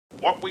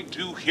What we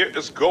do here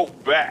is go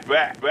back.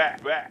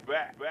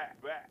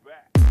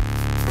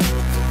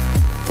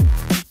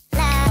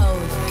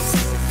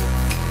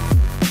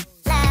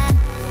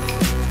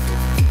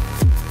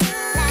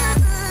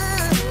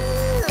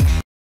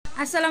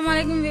 আসসালামু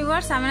আলাইকুম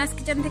viewers, আমেনাস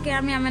kitchen থেকে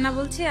আমি আমেনা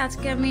বলছি।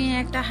 আজকে আমি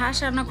একটা হাঁস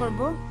রান্না করব।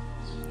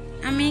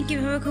 আমি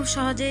কিভাবে খুব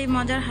সহজেই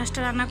মজার হাঁসটা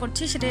রান্না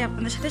করছি সেটাই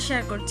আপনাদের সাথে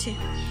শেয়ার করছি।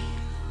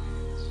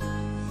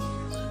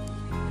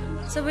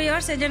 সো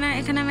ভিউয়ার্স, এই জন্য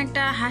এখানে আমি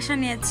একটা হাঁসা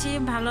নিয়েছি,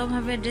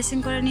 ভালোভাবে ড্রেসিং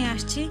করে নিয়ে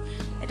আসছি।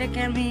 এটাকে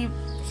আমি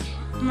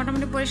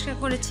মোটামুটি পরিষ্কার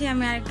করেছি,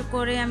 আমি আরেকটু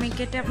করে আমি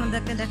কেটে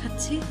আপনাদেরকে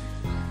দেখাচ্ছি।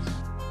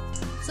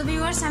 সো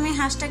ভিউয়ার্স, আমি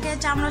হাঁসটাকে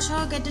চামড়া সহ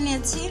কেটে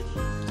নিয়েছি,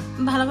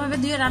 ভালোভাবে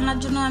ধুয়ে রান্নার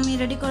জন্য আমি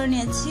রেডি করে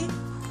নিয়েছি।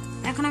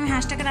 এখন আমি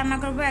হাঁসটাকে রান্না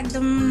করব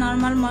একদম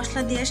নরমাল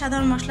মশলা দিয়ে,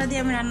 সাধারণ মশলা দিয়ে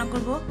আমি রান্না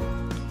করব।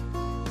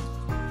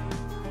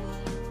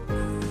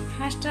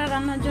 হাঁসটা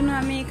রান্নার জন্য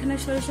আমি এখানে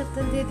সরিষার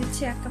তেল দিয়ে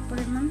দিচ্ছি 1 কাপ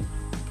পরিমাণ।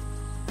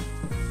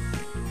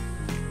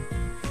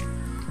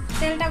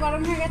 তেলটা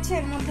গরম হয়ে গেছে,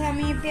 এর মধ্যে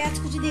আমি পেঁয়াজ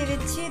কুচি দিয়ে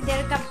দিচ্ছি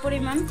 1.5 কাপ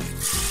পরিমাণ।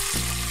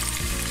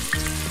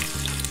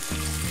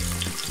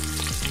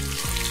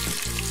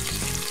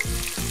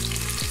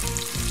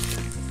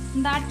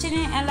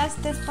 দারচিনি, এলাচ,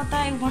 তেজপাতা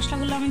এই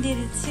মশলাগুলো আমি দিয়ে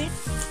দিচ্ছি।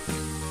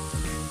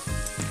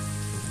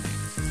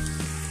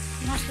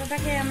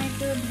 মশলাটাকে আমি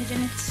একটু ভেজে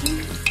নিচ্ছি।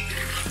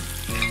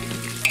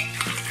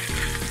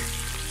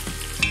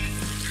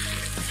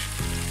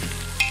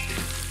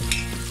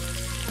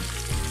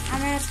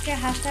 আমি আজকে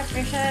হাঁসটা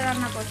প্রেসারে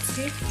রান্না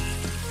করছি।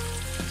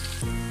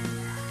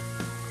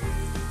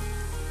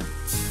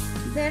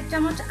 1.5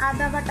 চামচ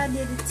আদা বাটা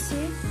দিয়ে দিচ্ছি।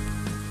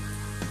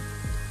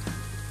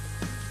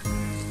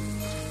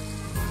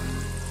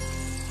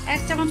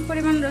 1 চামচ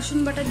পরিমাণ রসুন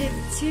বাটা দিয়ে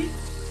দিচ্ছি।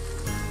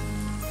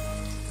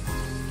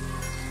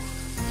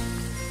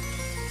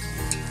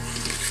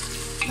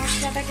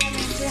 মশলাটাকে আমি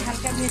একটু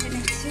হালকা ভেজে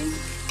নিচ্ছি।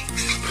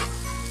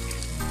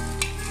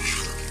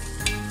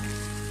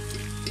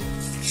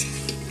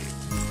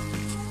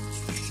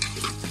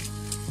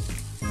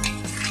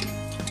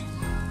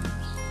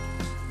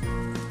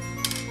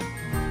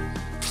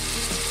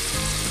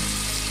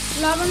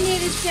 লবণ দিয়ে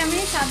দিচ্ছি আমি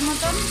স্বাদ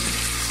মতন।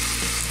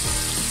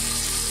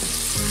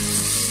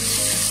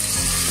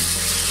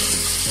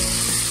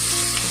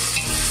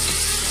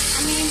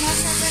 আমি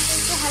মশলাটাকে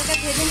একটু হালকা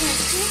ভেজে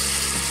নিয়েছি।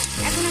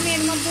 এখন আমি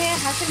এর মধ্যে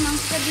হাঁসের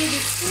মাংসটা দিয়ে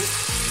দিচ্ছি।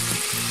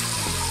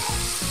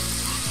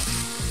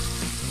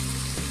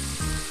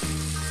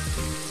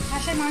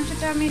 হাঁসের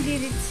মাংসটা আমি দিয়ে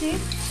দিচ্ছি।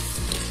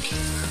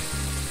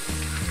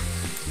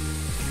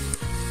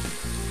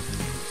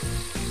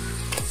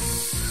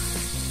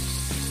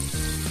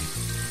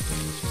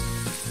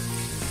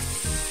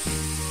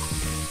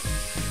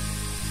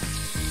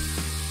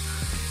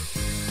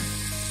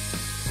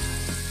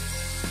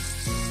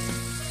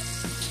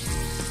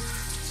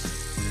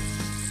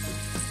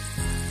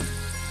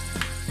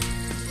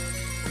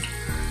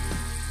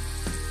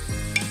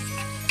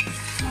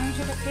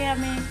 মাংসটাকে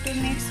আমি একটু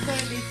মিক্স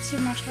করে দিচ্ছি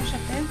মশলার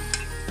সাথে।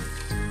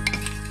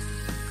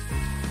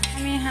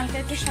 আমি হালকা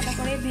একটু সাদা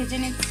করে ভেজে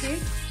নিচ্ছি।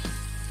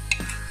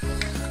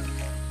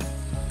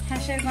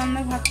 হাঁসের গন্ধ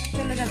ভাতটা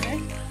চলে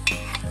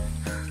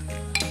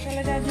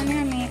যাওয়ার জন্য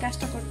আমি এই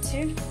কাজটা করছি।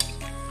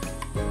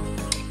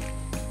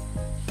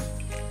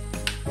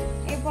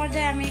 এই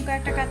পর্যায়ে আমি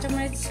কয়েকটা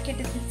কাঁচামরিচ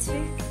কেটে দিচ্ছি।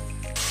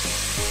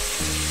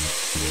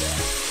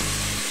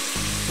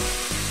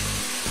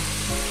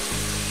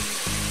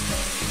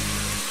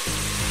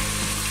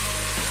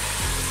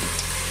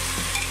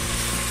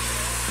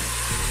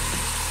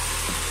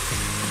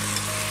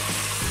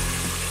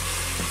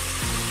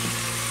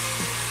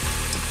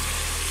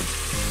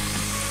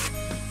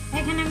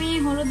 এখানে আমি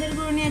হলুদের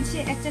গুঁড়ো নিয়েছি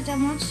 1 চা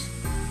চামচ,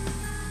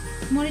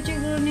 মরিচের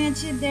গুঁড়ো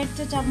নিয়েছি 1.5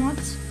 চা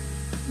চামচ,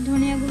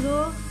 ধনিয়া গুঁড়ো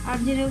আর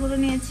জিরে গুঁড়ো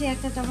নিয়েছি 1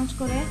 চা চামচ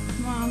করে,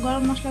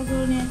 গরম মশলা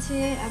গুঁড়ো নিয়েছি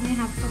আমি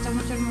 1/2 চা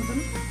চামচের মতন।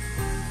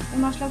 এই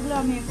মশলাগুলো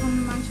আমি এখন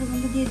মাংসের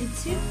মধ্যে দিয়ে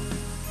দিচ্ছি।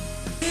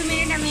 2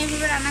 মিনিট আমি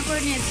এইভাবে রান্না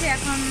করে নিয়েছি।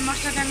 এখন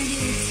মশলাটা আমি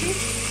দিয়ে দিচ্ছি।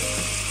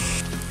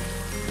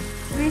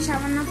 আমি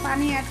সামান্য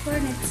পানি অ্যাড করে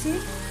নিচ্ছি।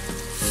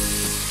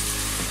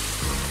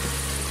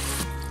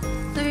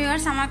 তো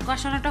ভিউয়ার্স, আমার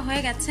কষানোটা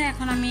হয়ে গেছে।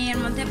 এখন আমি এর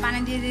মধ্যে পানি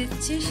দিয়ে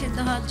দিচ্ছি সিদ্ধ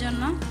হওয়ার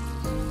জন্য।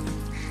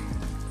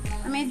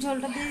 আমি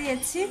ঝোলটা দিয়ে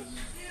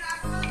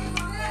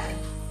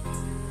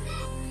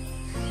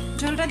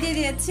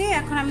দিয়েছি।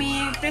 এখন আমি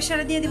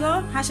প্রেসারে দিয়ে দিব।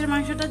 হাঁসের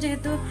মাংসটা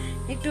যেহেতু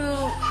একটু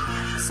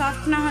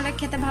সফট না হলে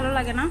খেতে ভালো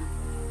লাগে না,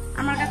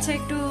 আমার কাছে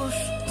একটু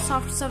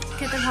সফট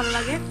খেতে ভালো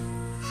লাগে।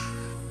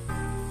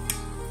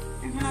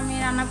 এখন আমি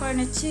রান্না করে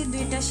নিচ্ছি।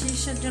 2টা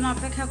সিটির জন্য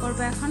অপেক্ষা করব।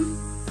 এখন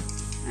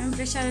আমি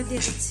প্রেসারে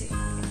দিয়ে দিচ্ছি।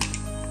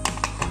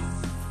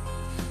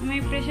 আমি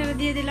প্রেসারে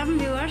দিয়ে দিলাম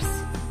ভিউয়ার্স।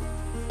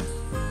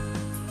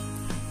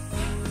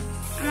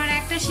 আমার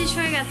একটা শীষ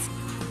হয়ে গেছে।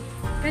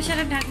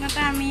 প্রেসারের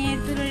ঢাকনাটা আমি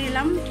তুলে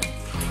নিলাম।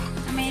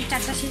 আমি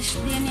 4টা শীষ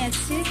দিয়ে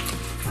নিয়েছি।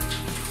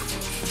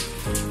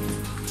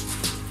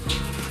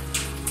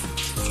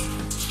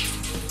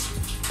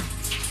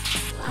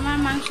 আমার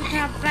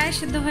মাংসটা প্রায়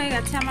সিদ্ধ হয়ে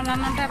গেছে। আমার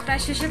রান্নাটা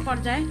প্রায় শেষের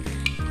পর্যায়ে।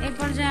 এই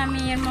পর্যায়ে আমি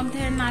এর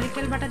মধ্যে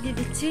নারকেল বাটা দিয়ে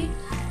দিচ্ছি।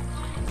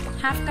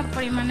 হাফ কাপ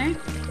পরিমাণে।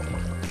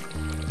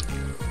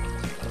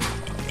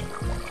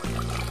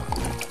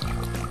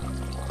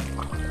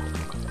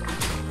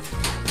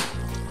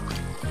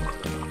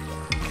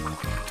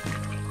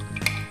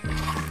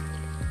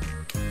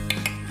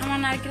 আমার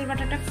নারকেল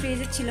বাটাটা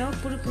ফ্রিজে ছিল,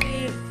 পুরোপুরি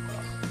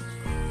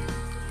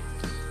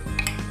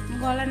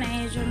গলা নেই,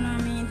 এর জন্য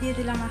আমি দিয়ে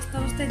দিলাম, আস্তে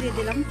আস্তে দিয়ে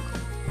দিলাম।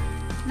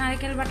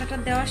 নারকেল বাটাটা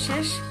দেওয়া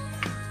শেষ।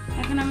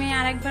 এখন আমি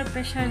আরেকবার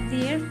প্রেসার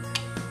দিয়ে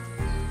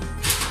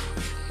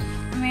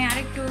আমি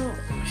আরেকটু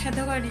সেদ্ধ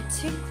করে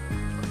দিচ্ছি।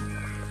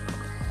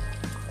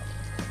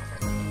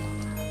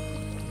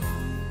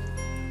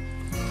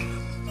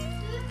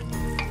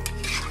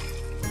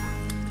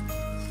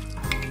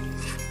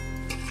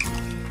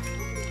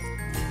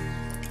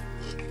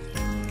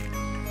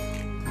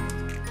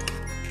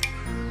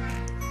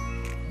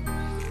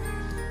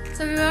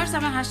 সো ভিউয়ার্স,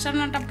 আমার হাঁস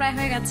রান্নাটা প্রায়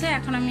হয়ে গেছে।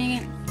 এখন আমি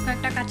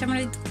কয়েকটা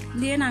কাঁচামরিচ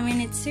দিয়ে নামিয়ে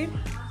নিচ্ছি।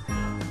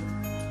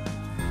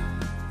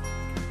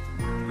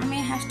 আমি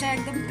হাঁসটা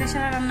একদম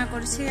প্রেসারে রান্না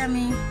করছি।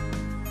 আমি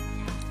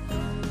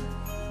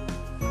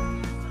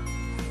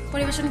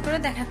পরিবেশন করে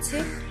দেখাচ্ছি।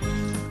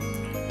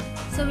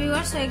 সো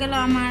ভিউয়ার্স, হয়ে গেল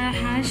আমার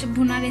হাঁস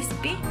ভুনা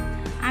রেসিপি।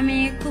 আমি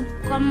খুব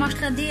কম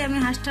মশলা দিয়ে আমি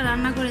হাঁসটা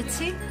রান্না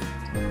করেছি।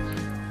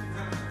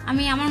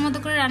 আমি আমার মতো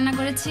করে রান্না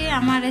করেছি।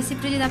 আমার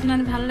রেসিপি যদি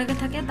আপনাদের ভালো লেগে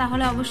থাকে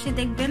তাহলে অবশ্যই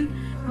দেখবেন,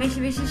 বেশি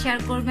বেশি শেয়ার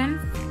করবেন।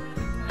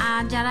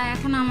 আর যারা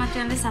এখন আমার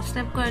চ্যানেলে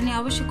সাবস্ক্রাইব করেনি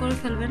অবশ্যই করে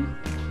ফেলবেন,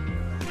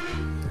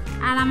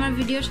 আর আমার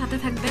ভিডিওর সাথে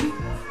থাকবেন।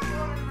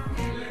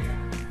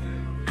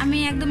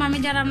 আমি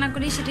যা রান্না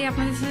করি সেটাই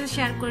আপনাদের সাথে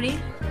শেয়ার করি।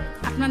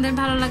 আপনাদের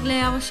ভালো লাগলে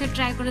অবশ্যই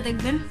ট্রাই করে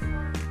দেখবেন।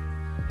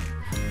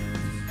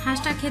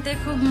 হাঁসটা খেতে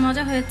খুব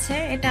মজা হয়েছে।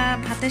 এটা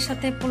ভাতের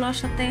সাথে, পোলাওর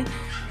সাথে,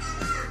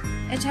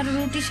 এছাড়া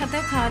রুটির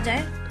সাথেও খাওয়া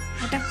যায়।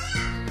 এটা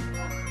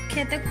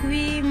খেতে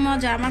খুবই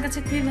মজা, আমার কাছে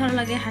খুবই ভালো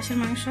লাগে হাঁসের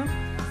মাংস।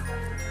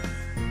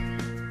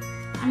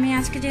 আমি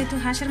আজকে যেহেতু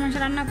হাঁসের মাংস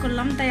রান্না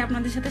করলাম তাই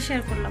আপনাদের সাথে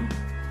শেয়ার করলাম।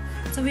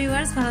 সো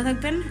ভিউয়ার্স, ভালো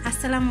থাকবেন।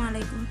 আসসালামু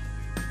আলাইকুম।